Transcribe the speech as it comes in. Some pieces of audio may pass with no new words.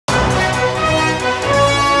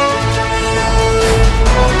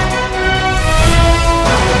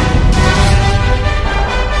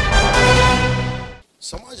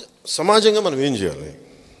సమాజంగా మనం ఏం చేయాలి?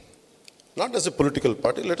 Not as a political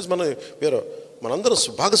party, let us మనందరం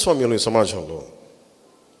భాగస్వామ్యం ఈ సమాజంలో.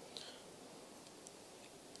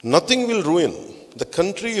 Nothing will ruin the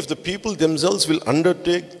country if the people themselves will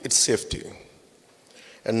undertake it's safety.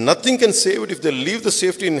 And nothing can save it if they leave the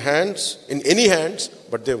safety in any hands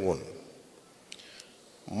but their own.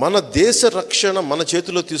 మన దేశ రక్షణ మన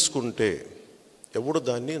చేతిలో తీసుకుంటే ఎవడు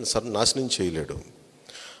దాన్ని నాశనం చేయలేడు.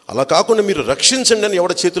 అలా కాకుండా మీరు రక్షించండి అని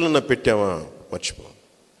ఎవడ చేతుల్లో పెట్టామా మర్చిపో.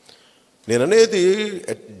 నేను అనేది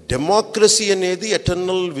డెమోక్రసీ అనేది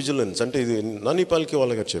ఎటర్నల్ విజిలెన్స్. అంటే ఇది నాని పాల్కి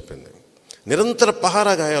వాళ్ళ గారు చెప్పింది. నిరంతర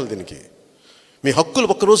పహారా గాయాలి దీనికి. మీ హక్కులు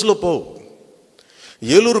ఒక్క రోజులో పోవు.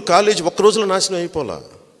 ఏలూరు కాలేజీ ఒక్క రోజులో నాశనం అయిపోలా,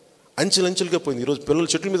 అంచెలంచెలుగా పోయింది. ఈరోజు పిల్లలు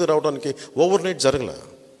చెట్ల మీద రావడానికి ఓవర్ నైట్ జరగల.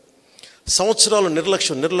 సంవత్సరాలు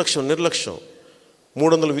నిర్లక్ష్యం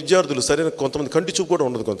 300 విద్యార్థులు, సరైన కొంతమంది కంటి చూపు కూడా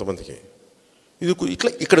ఉండదు కొంతమందికి. ఇది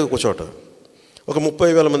ఇక్కడ ఒక చోట ఒక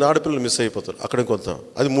 30,000 మంది ఆడపిల్లలు మిస్ అయిపోతారు. అక్కడ కొంత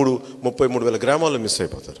అది 33,000 గ్రామాల్లో మిస్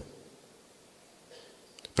అయిపోతారు.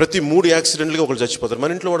 ప్రతి 3 యాక్సిడెంట్లుగా ఒకళ్ళు చచ్చిపోతారు. మన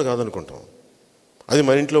ఇంట్లో వాడు కాదనుకుంటాం, అది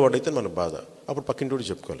మన ఇంట్లో వాడైతే మన బాధ. అప్పుడు పక్కింటి వాడు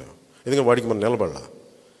చెప్పుకోలేము, ఎందుకంటే వాడికి మనం నిలబడాల.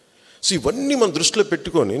 సో ఇవన్నీ మన దృష్టిలో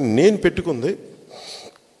పెట్టుకొని నేను పెట్టుకుంది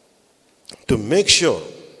to make sure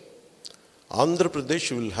Andhra Pradesh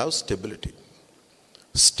will have stability.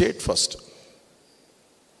 State first,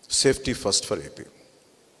 safety first for AP.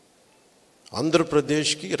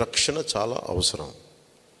 ఆంధ్రప్రదేశ్కి రక్షణ చాలా అవసరం.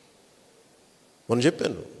 మనం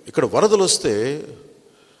చెప్పాను, ఇక్కడ వరదలు వస్తే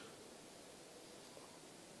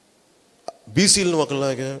బీసీలను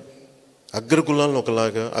ఒకలాగా, అగ్ర కులాలను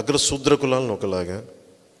ఒకలాగా, అగ్రశూద్ర కులాలను ఒకలాగా,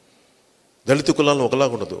 దళిత కులాలను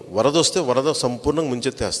ఒకలాగా ఉండదు. వరద వస్తే వరద సంపూర్ణంగా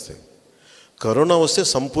ముంచెత్తేస్తాయి. కరోనా వస్తే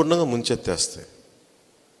సంపూర్ణంగా ముంచెత్తేస్తాయి.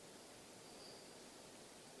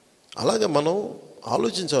 అలాగే మనం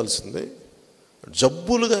ఆలోచించాల్సిందే.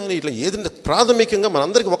 జబ్బులు కానీ ఇట్లా ఏదంటే ప్రాథమికంగా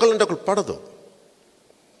మనందరికీ ఒకళ్ళంటే ఒకళ్ళు పడదు.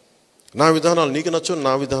 నా విధానాలు నీకు నచ్చవు,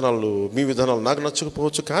 నా విధానాలు మీ విధానాలు నాకు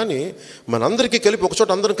నచ్చకపోవచ్చు. కానీ మనందరికీ కలిపి ఒకచోట,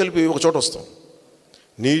 అందరం కలిపి ఒకచోట వస్తాం.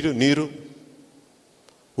 నీరు,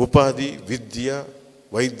 ఉపాధి, విద్య,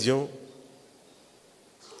 వైద్యం,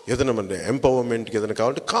 ఏదైనా మన ఎంపవర్మెంట్కి ఏదైనా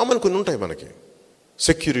కావాలంటే కామన్ కొన్ని ఉంటాయి మనకి.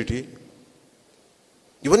 సెక్యూరిటీ,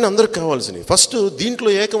 ఇవన్నీ అందరికి కావాల్సినవి. ఫస్ట్ దీంట్లో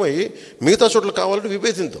ఏకమై మిగతా చోట్ల కావాలంటే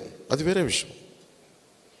విభేదిద్దాం, అది వేరే విషయం.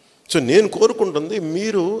 సో నేను కోరుకుంటుంది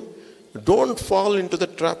మీరు don't fall in to the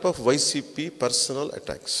trap of YCP personal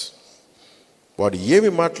attacks. వాడు ఏమి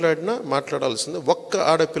మాట్లాడినా మాట్లాడాల్సిందే. ఒక్క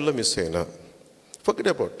ఆడపిల్ల మిస్ అయినా ఫర్గెట్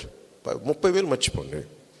అబౌట్ 30,000 మర్చిపోండి.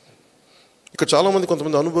 ఇక్కడ చాలామంది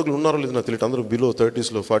కొంతమంది అనుభవాలు ఉన్నారో లేదు నాకు తెలియదు. అందరూ బిలో 30s,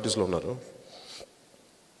 40s ఉన్నారు.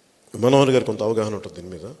 మనోహర్ గారు కొంత అవగాహన ఉంటుంది దీని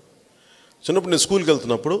మీద. చిన్నప్పుడు నేను స్కూల్కి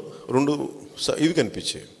వెళ్తున్నప్పుడు 2 ఇవి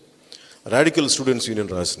కనిపించాయి. Radical students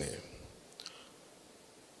union రాసినాయి.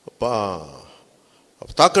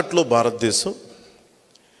 తాకట్లో భారతదేశం,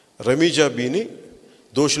 రమీజా బీని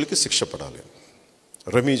దోషులకి శిక్ష పడాలి.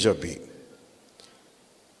 రమీజా బీ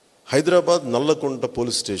హైదరాబాద్ నల్లకుంట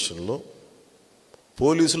పోలీస్ స్టేషన్లో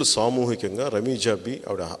పోలీసులు సామూహికంగా రమీజా బీ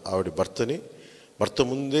ఆవిడ భర్త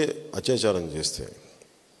ముందే అత్యాచారం చేస్తే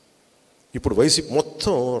ఇప్పుడు వైసీపీ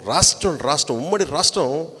మొత్తం రాష్ట్రం ఉమ్మడి రాష్ట్రం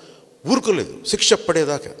ఊరుకోలేదు శిక్ష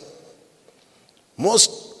పడేదాకా.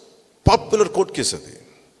 మోస్ట్ పాపులర్ కోర్ట్ కేసు అది.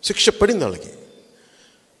 శిక్ష పడింది వాళ్ళకి.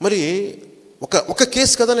 మరి ఒక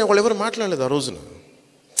కేసు కదా అని వాళ్ళు ఎవరు మాట్లాడలేదు ఆ రోజున.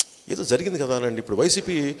 ఏదో జరిగింది కదా అనండి. ఇప్పుడు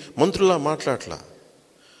వైసీపీ మంత్రులా మాట్లాడలా.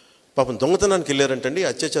 పాపం దొంగతనానికి వెళ్ళారంటండి,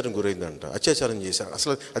 అత్యాచారం గురైందంట, అత్యాచారం చేశారు.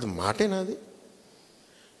 అసలు అది మాటేనా? అది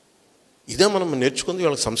ఇదే మనం నేర్చుకుంది.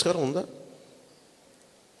 వాళ్ళకి సంస్కారం ఉందా?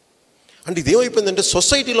 అంటే ఇదేమైపోయిందంటే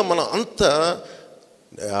సొసైటీలో మనం అంత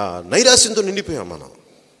నైరాశ్యంతో నిండిపోయాం. మనం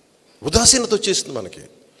ఉదాసీనత వచ్చేసింది మనకి.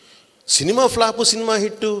 Cinema flop, cinema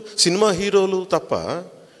hit, cinema హీరోలు తప్ప,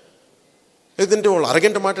 లేదంటే వాళ్ళు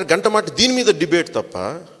అరగంట మాట, గంట మాట దీని మీద డిబేట్ తప్ప,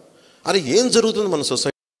 అరే ఏం జరుగుతుంది మన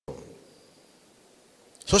సొసైటీ?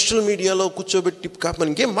 సోషల్ మీడియాలో కూర్చోబెట్టి మనం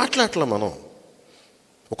ఇంకేం మాట్లాడలే. మనం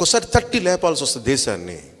ఒక్కోసారి తట్టి లేపాల్సి వస్తుంది.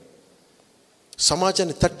 దేశాన్ని,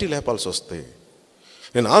 సమాజాన్ని తట్టి లేపాల్సి వస్తాయి.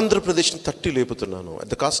 నేను ఆంధ్రప్రదేశ్ని తట్టి లేపుతున్నాను at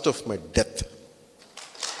the cost of my death.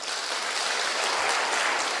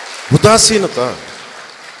 ఉదాసీనత.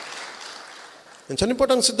 నేను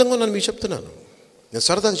చనిపోవడానికి సిద్ధంగా ఉన్నాను మీకు చెప్తున్నాను. నేను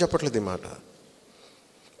సరదాగా చెప్పట్లేదు ఈ మాట.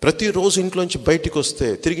 ప్రతిరోజు ఇంట్లోంచి బయటికి వస్తే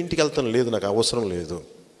తిరిగి ఇంటికి వెళ్తాను, లేదు నాకు అవసరం లేదు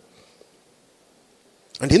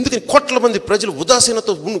అంటే. ఎందుకని కోట్ల మంది ప్రజలు ఉదాసీనత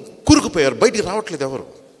కూరుకుపోయారు, బయటికి రావట్లేదు ఎవరు.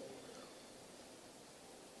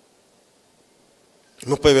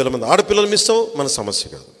 30,000 మంది ఆడపిల్లలు మిస్ అవ్వ మన సమస్య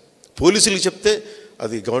కాదు. పోలీసులకు చెప్తే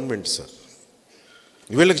అది గవర్నమెంట్ సార్,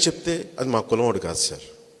 వీళ్ళకి చెప్తే అది మా కులవాడు కాదు సార్,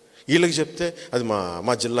 వీళ్ళకి చెప్తే అది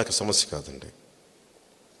మా జిల్లాకి సమస్య కాదండి.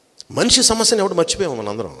 మనిషి సమస్యని ఎవడు మర్చిపోయాము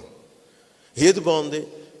మనందరం. ఏది బాగుంది?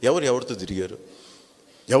 ఎవరు ఎవరితో తిరిగారు,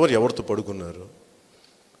 ఎవరు ఎవరితో పడుకున్నారు,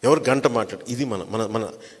 ఎవరు గంట మాట్లాడు, ఇది మన మన మన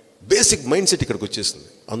బేసిక్ మైండ్ సెట్ ఇక్కడికి వచ్చేసింది.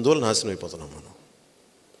 అందువల్ల నాశనం అయిపోతున్నాం మనం.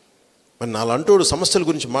 మరి నాలంటోడు సమస్యల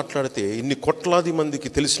గురించి మాట్లాడితే, ఇన్ని కోట్లాది మందికి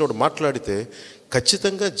తెలిసినోడు మాట్లాడితే,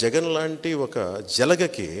 ఖచ్చితంగా జగన్ లాంటి ఒక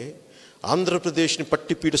జలగకి, ఆంధ్రప్రదేశ్ని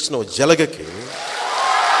పట్టి పీడిస్తున్న ఒక జలగకి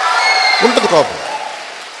ఉంటుంది కోపం.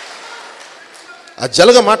 ఆ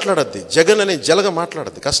జలగ మాట్లాడద్ది, జగన్ అనే జలగ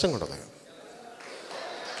మాట్లాడద్ది, కష్టంగా ఉంటుంది,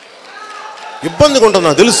 ఇబ్బందిగా ఉంటుంది.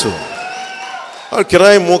 నాకు తెలుసు.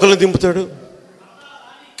 కిరాయి మూకల్ని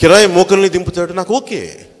దింపుతాడు, నాకు ఓకే.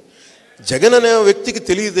 జగన్ అనే వ్యక్తికి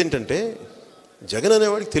తెలియదు ఏంటంటే, జగన్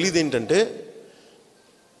అనేవాడికి తెలియదు ఏంటంటే,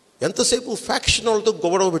 ఎంతసేపు ఫ్యాక్షన్ వాళ్ళతో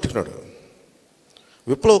గొడవ పెట్టుకున్నాడు.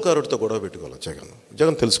 విప్లవకారుడితో గొడవ పెట్టుకోవాలి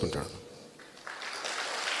జగన్ తెలుసుకుంటాడు.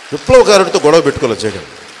 విప్లవకారుడితో గొడవ పెట్టుకోవాలి జగన్.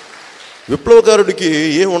 విప్లవకారుడికి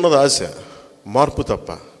ఏముండదు ఆశ, మార్పు తప్ప,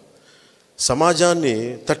 సమాజాన్ని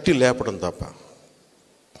తట్టి లేపడం తప్ప.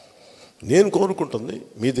 నేను కోరుకుంటుంది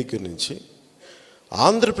మీ దగ్గర నుంచి,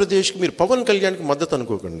 ఆంధ్రప్రదేశ్కి మీరు పవన్ కళ్యాణ్కి మద్దతు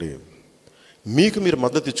అనుకోకండి, మీకు మీరు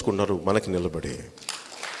మద్దతు ఇచ్చుకున్నారు. మనకి నిలబడి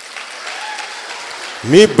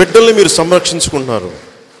మీ బిడ్డల్ని మీరు సంరక్షించుకుంటున్నారు,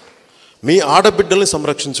 మీ ఆడబిడ్డల్ని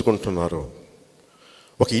సంరక్షించుకుంటున్నారు.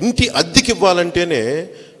 ఒక ఇంటి అద్దెకి ఇవ్వాలంటేనే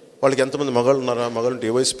వాళ్ళకి ఎంతమంది మగాళ్ళు ఉన్నారా, మగాళ్ళంటే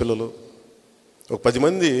ఏ వయసు పిల్లలు, ఒక 10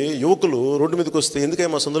 మంది యువకులు రోడ్డు మీదకి వస్తే ఎందుకై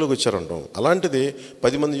మా సందులోకి వచ్చారంటాం. అలాంటిది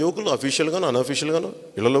 10 మంది యువకులు అఫీషియల్గాను అన్అఫీషియల్గాను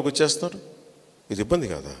ఇళ్లలోకి వచ్చేస్తారు. ఇది ఇబ్బంది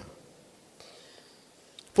కాదా?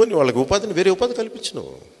 పోనీ వాళ్ళకి ఉపాధిని, వేరే ఉపాధి కల్పించను.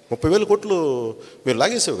 30,000 కోట్లు మీరు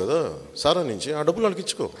లాగేసావు కదా సారా నుంచి, ఆ డబ్బులు వాళ్ళకి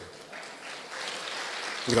ఇచ్చుకో.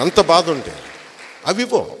 మీకు అంత బాధ ఉంటే అవి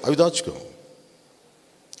ఇవ్వో, అవి దాచుకో,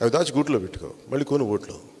 అవి దాచి గూట్లో పెట్టుకో, మళ్ళీ కొని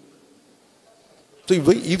ఓట్లు. సో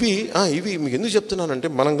ఇవి మీకు ఎందుకు చెప్తున్నానంటే,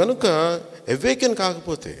 మనం కనుక అవేకెన్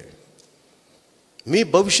కాకపోతే మీ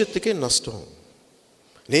భవిష్యత్తుకే నష్టం.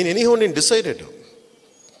 నేను డిసైడెడ్.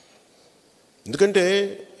 ఎందుకంటే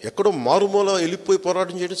ఎక్కడో మారుమూల వెళ్ళిపోయి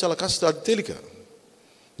పోరాటం చేయడం చాలా కష్టం, అది తేలిక.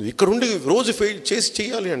 ఇక్కడ ఉండి రోజు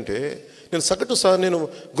చేయాలి అంటే, నేను సగటు నేను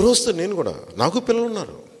గృహస్థు, నేను కూడా, నాకు పిల్లలు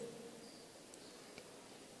ఉన్నారు.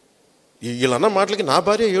 వీళ్ళన్న మాటలకి నా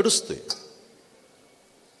భార్య ఏడుస్తుంది,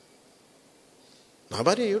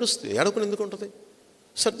 ఏడకుని ఎందుకు ఉంటుంది?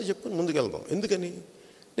 సర్ది చెప్పుకొని ముందుకెళ్దాం. ఎందుకని?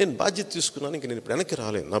 నేను బాధ్యత తీసుకున్నాను, ఇంక నేను ఇప్పుడు వెనక్కి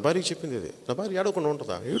రాలేను. నా భార్యకి చెప్పింది ఇదే, నా భార్య ఏడవకుండా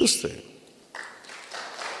ఉంటుందా? ఏడుస్తే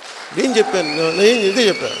నేను చెప్పాను, నేను ఇదే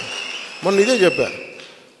చెప్పాను, మొన్న ఇదే చెప్పాను,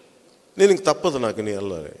 నేను ఇంక తప్పదు, నాకు నీ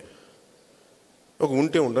వెళ్ళాలి. ఒక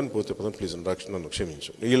ఉంటే ఉండని, పోతే పదం, ప్లీజ్ నన్ను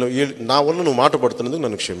క్షమించు, నా వల్ల నువ్వు మాట పడుతున్నందుకు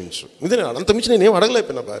నన్ను క్షమించు. ఇదే అంతమించి నేనేం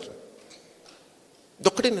అడగలేకపోయినా భార్య,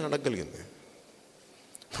 ఇదొక్కటే నేను అడగగలిగింది.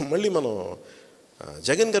 మళ్ళీ మనం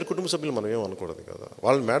జగన్ గారి కుటుంబ సభ్యులు మనం ఏం అనకూడదు కదా,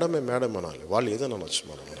 వాళ్ళు మేడం అనాలి, వాళ్ళు ఏదైనా అనొచ్చు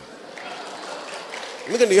మనం.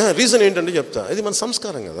 ఎందుకంటే రీజన్ ఏంటంటే చెప్తా, ఇది మన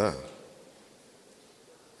సంస్కారం కదా.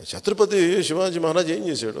 ఛత్రపతి శివాజీ మహారాజ్ ఏం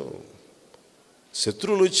చేశాడు?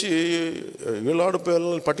 శత్రువులు వచ్చి వీళ్ళ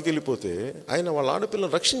ఆడపిల్లల్ని పట్టుకెళ్ళిపోతే ఆయన వాళ్ళ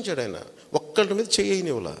ఆడపిల్లలను రక్షించాడు. ఆయన ఒక్కళ్ళ మీద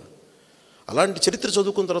చేయనివ్వలా. అలాంటి చరిత్ర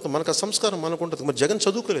చదువుకున్న తర్వాత మనకు ఆ సంస్కారం మనకు ఉంటుంది. మరి జగన్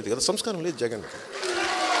చదువుకోలేదు కదా, సంస్కారం లేదు జగన్కి.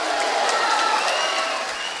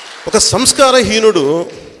 ఒక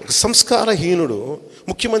సంస్కారహీనుడు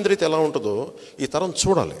ముఖ్యమంత్రి అయితే ఎలా ఉంటుందో ఈ తరం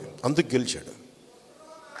చూడాలి, అందుకు గెలిచాడు.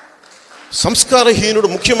 సంస్కారహీనుడు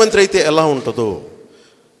ముఖ్యమంత్రి అయితే ఎలా ఉంటుందో,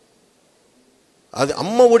 అది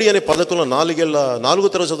అమ్మ ఒడి అనే పథకంలో 4వ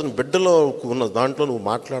తరగతి చదువుతున్న బిడ్డలో ఉన్న దాంట్లో నువ్వు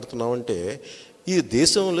మాట్లాడుతున్నావంటే, ఈ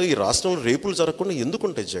దేశంలో, ఈ రాష్ట్రంలో రేపులు జరగకుండా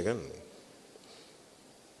ఎందుకుంటాయి జగన్?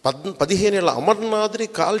 15 ఏళ్ళ అమర్నాథ్ని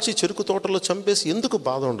కాల్చి చెరుకు తోటలో చంపేసి ఎందుకు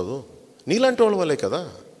బాధ ఉండదు? నీలాంటి వాళ్ళ వల్లే కదా.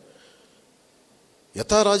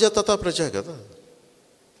 యథా రాజా తథా ప్రజా కదా.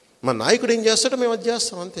 మా నాయకుడు ఏం చేస్తాడో మేము అది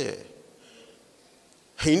చేస్తాం అంతే.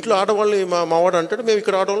 ఇంట్లో ఆడవాళ్ళని మావాడు అంటాడు, మేము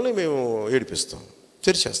ఇక్కడ ఆడవాళ్ళని మేము ఏడిపిస్తాం,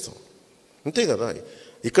 తెరిచేస్తాం, అంతే కదా.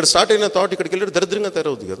 ఇక్కడ స్టార్ట్ అయిన థాట్ ఇక్కడికి వెళ్ళాడు దరిద్రంగా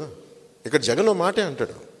తయారవుద్ది కదా. ఇక్కడ జగన్ మాటే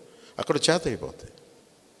అంటాడు, అక్కడ చేత అయిపోతాయి.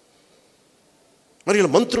 మరి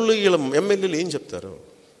వీళ్ళ మంత్రులు, వీళ్ళ ఎమ్మెల్యేలు ఏం చెప్తారు?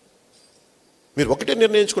 మీరు ఒకటే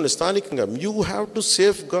నిర్ణయించుకోండి స్థానికంగా, you have to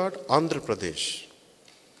safe gourd Andhra Pradesh.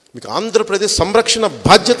 మీకు ఆంధ్రప్రదేశ్ సంరక్షణ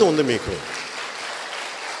బాధ్యత ఉంది. మీకు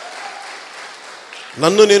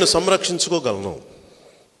నన్ను నేను సంరక్షించుకోగలను,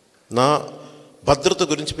 నా భద్రత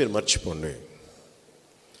గురించి మీరు మర్చిపోండి.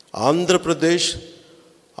 ఆంధ్రప్రదేశ్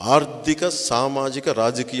ఆర్థిక, సామాజిక,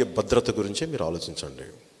 రాజకీయ భద్రత గురించే మీరు ఆలోచించండి.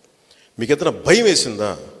 మీకు ఏదైనా భయం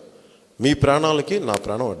వేసిందా, మీ ప్రాణాలకి నా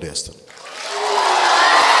ప్రాణం అడ్డేస్తాను.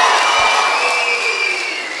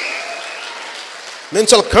 నేను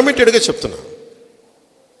చాలా కమిటెడ్గా చెప్తున్నా,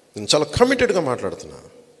 నేను చాలా కమిటెడ్గా మాట్లాడుతున్నా.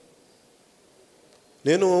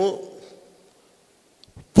 నేను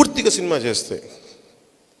పూర్తిగా సినిమా చేస్తే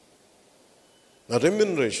నా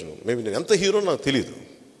రెమ్యూనరేషన్ మేబీ నేను ఎంత హీరో నాకు తెలియదు.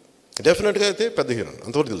 డెఫినెట్గా అయితే పెద్ద హీరో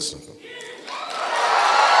అంతవరకు తెలుసు నాకు.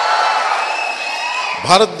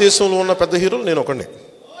 భారతదేశంలో ఉన్న పెద్ద హీరోలు నేను ఒకడిని.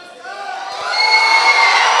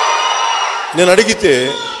 నేను అడిగితే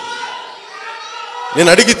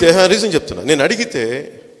రీజన్ చెప్తున్నా. నేను అడిగితే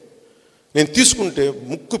నేను తీసుకుంటే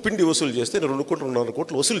ముక్కు పిండి వసూలు చేస్తే నేను 2 కోట్లు 2.5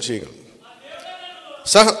 కోట్లు వసూలు చేయగలను.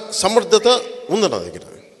 సమర్థత ఉంది నా దగ్గర.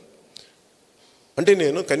 అంటే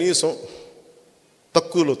నేను కనీసం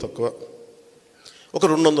తక్కువలో తక్కువ ఒక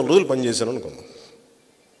 200 రోజులు పనిచేశాను అనుకున్నాను.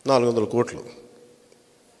 400 కోట్లు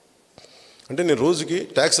అంటే నేను రోజుకి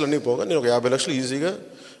ట్యాక్స్లు అన్నీ పోగా నేను ఒక 50 లక్షలు ఈజీగా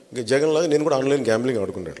జగన్ లాగా నేను కూడా ఆన్లైన్ గ్యాంబ్లింగ్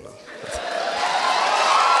ఆడుకునేట్లా.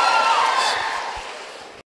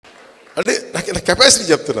 అంటే నాకు కెపాసిటీ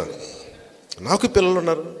చెప్తున్నా. నాకు పిల్లలు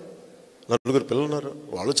ఉన్నారు, 4 పిల్లలు ఉన్నారు,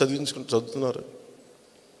 వాళ్ళు చదువుతున్నారు.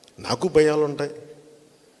 నాకు భయాలు ఉంటాయి.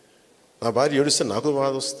 నా భార్య ఏడుస్తే నాకు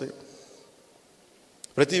బాధ వస్తాయి.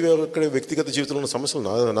 ప్రతి ఒక్కరి వ్యక్తిగత జీవితంలో ఉన్న సమస్యలు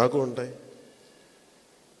నాకు ఉంటాయి.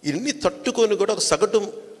 ఇన్ని తట్టుకొని కూడా ఒక సగటు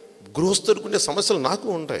గృహస్థుడుకుండే సమస్యలు నాకు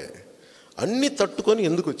ఉంటాయి. అన్నీ తట్టుకొని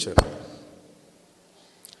ఎందుకు వచ్చాను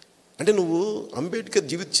అంటే నువ్వు అంబేద్కర్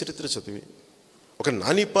జీవిత చరిత్ర చదివి ఒక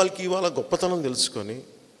నానీపాల్కి ఇవాళ గొప్పతనం తెలుసుకొని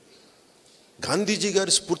గాంధీజీ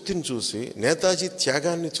గారి స్ఫూర్తిని చూసి నేతాజీ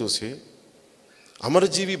త్యాగాన్ని చూసి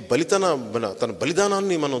అమరజీవి తన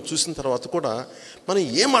బలిదానాన్ని మనం చూసిన తర్వాత కూడా మనం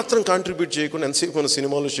ఏమాత్రం కాంట్రిబ్యూట్ చేయకుండా ఎంతసేపు మన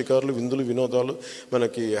సినిమాలు, షికారులు, విందులు, వినోదాలు,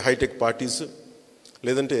 మనకి హైటెక్ పార్టీస్,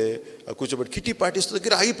 లేదంటే కూర్చోబెట్టి కిటీ పార్టీస్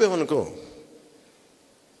దగ్గర ఆగిపోయామనుకో.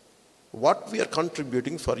 What we are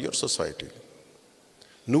contributing for your society.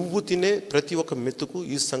 నువ్వు తినే ప్రతి ఒక్క మెతుకు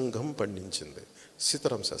ఈ సంఘం పండించింది.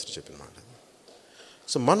 సీతారాం శాస్త్రి చెప్పిన మాట.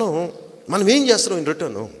 సో మనం ఏం చేస్తున్నాం ఇన్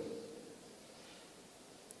రిటర్న్?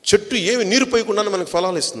 చెట్టు ఏమి నీరు పోయకుండా మనకు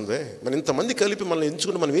ఫలాలు ఇస్తుంది. మనం ఇంతమంది కలిపి మనల్ని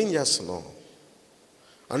ఎంచుకుని మనం ఏం చేస్తున్నాం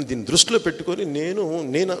అని దీన్ని దృష్టిలో పెట్టుకొని నేను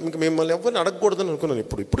మిమ్మల్ని ఎవరిని అడగకూడదని అనుకున్నాను.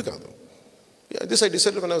 ఇప్పుడు కాదు. This I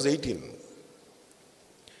decided when I was 18.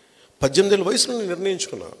 18 ఏళ్ళ వయసులో నేను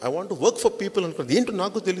నిర్ణయించుకున్నా. I want to work for people అనుకున్నది. ఏంటో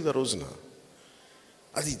నాకు తెలియదు ఆ రోజున.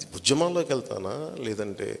 అది ఉద్యమాల్లోకి వెళ్తానా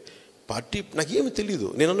లేదంటే పార్టీ, నాకేమీ తెలియదు.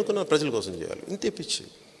 నేను అనుకున్నా ప్రజల కోసం చేయాలి. ఇదే పిచ్చి.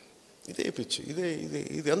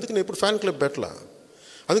 అందుకే నేను ఎప్పుడు ఫ్యాన్ క్లబ్ పెట్టలా.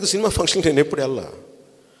 అందుకే సినిమా ఫంక్షన్కి నేను ఎప్పుడు వెళ్ళా.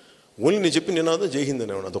 ఓన్లీ నేను చెప్పి నినాదం జై హింద్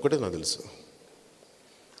అనేవాడు. అదొకటే నాకు తెలుసు.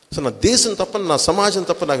 అసలు నా దేశం తప్ప, నా సమాజం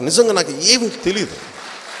తప్ప నాకు ఏమీ తెలియదు.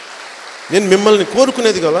 నేను మిమ్మల్ని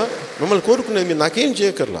కోరుకునేది కదా, మిమ్మల్ని కోరుకునేది మీరు నాకేం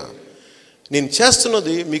చేయకర్లా. నేను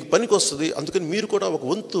చేస్తున్నది మీకు పనికి వస్తుంది. అందుకని మీరు కూడా ఒక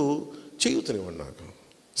వంతు చేయుతనివ్వండి నాకు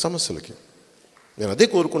సమస్యలకి. నేను అదే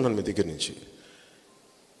కోరుకున్నాను మీ దగ్గర నుంచి.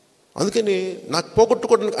 అందుకని నాకు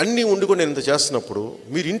పోగొట్టుకోవడానికి అన్నీ ఉండి కూడా నేను ఇంత చేస్తున్నప్పుడు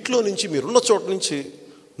మీరు ఇంట్లో నుంచి, మీరున్న చోట నుంచి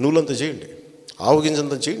నూలంతా చేయండి,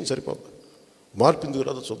 ఆవగింజంతా చేయండి, సరిపోదు. మార్పు ఎందుకు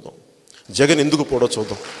రాదో చూద్దాం. జగన్ ఎందుకు పోడో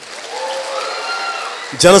చూద్దాం.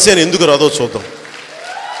 జనసేన ఎందుకు రాదో చూద్దాం.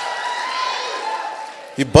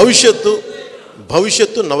 ఈ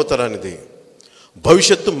భవిష్యత్తు నవతరానిది,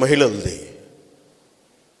 భవిష్యత్తు మహిళలది.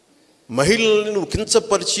 మహిళల్ని నువ్వు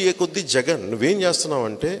కించపరిచే కొద్దీ జగన్ నువ్వేం చేస్తున్నావు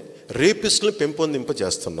అంటే రేపిస్టులను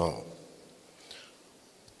పెంపొందింపజేస్తున్నావు.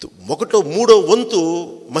 1/3 వంతు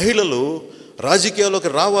మహిళలు రాజకీయాల్లోకి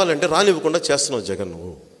రావాలంటే రానివ్వకుండా చేస్తున్నావు జగన్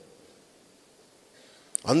నువ్వు.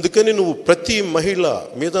 అందుకని నువ్వు ప్రతి మహిళ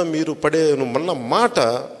మీద మీరు పడే మన్న మాట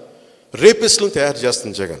రేపిస్టులను తయారు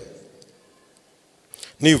చేస్తుంది జగన్.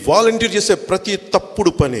 నీ వాలంటీర్ చేసే ప్రతి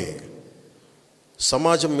తప్పుడు పని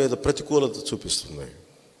సమాజం మీద ప్రతికూలత చూపిస్తుంది.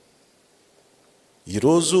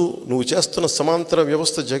 ఈరోజు నువ్వు చేస్తున్న సమాంతర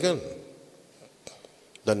వ్యవస్థ జగన్,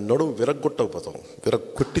 దాన్ని నడుము విరగొట్టకపోతాం,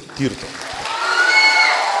 విరగొట్టి తీరుతాం.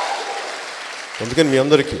 అందుకని మీ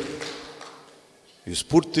అందరికీ ఈ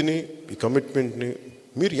స్ఫూర్తిని, ఈ కమిట్మెంట్ని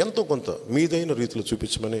మీరు ఎంతో కొంత మీదైన రీతిలో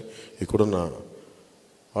చూపించమని ఇక్కడున్న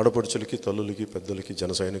ఆడపడుచులకి, తల్లులకి, పెద్దలకి,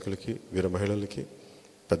 జన సైనికులకి, వీర మహిళలకి,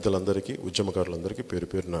 పెద్దలందరికీ, ఉద్యమకారులందరికీ పేరు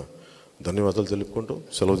పేరున ధన్యవాదాలు తెలుపుకుంటూ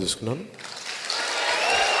సెలవు తీసుకున్నాను.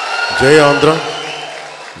 జై ఆంధ్ర,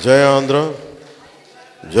 జై ఆంధ్ర,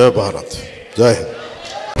 జై భారత్, జై హింద్.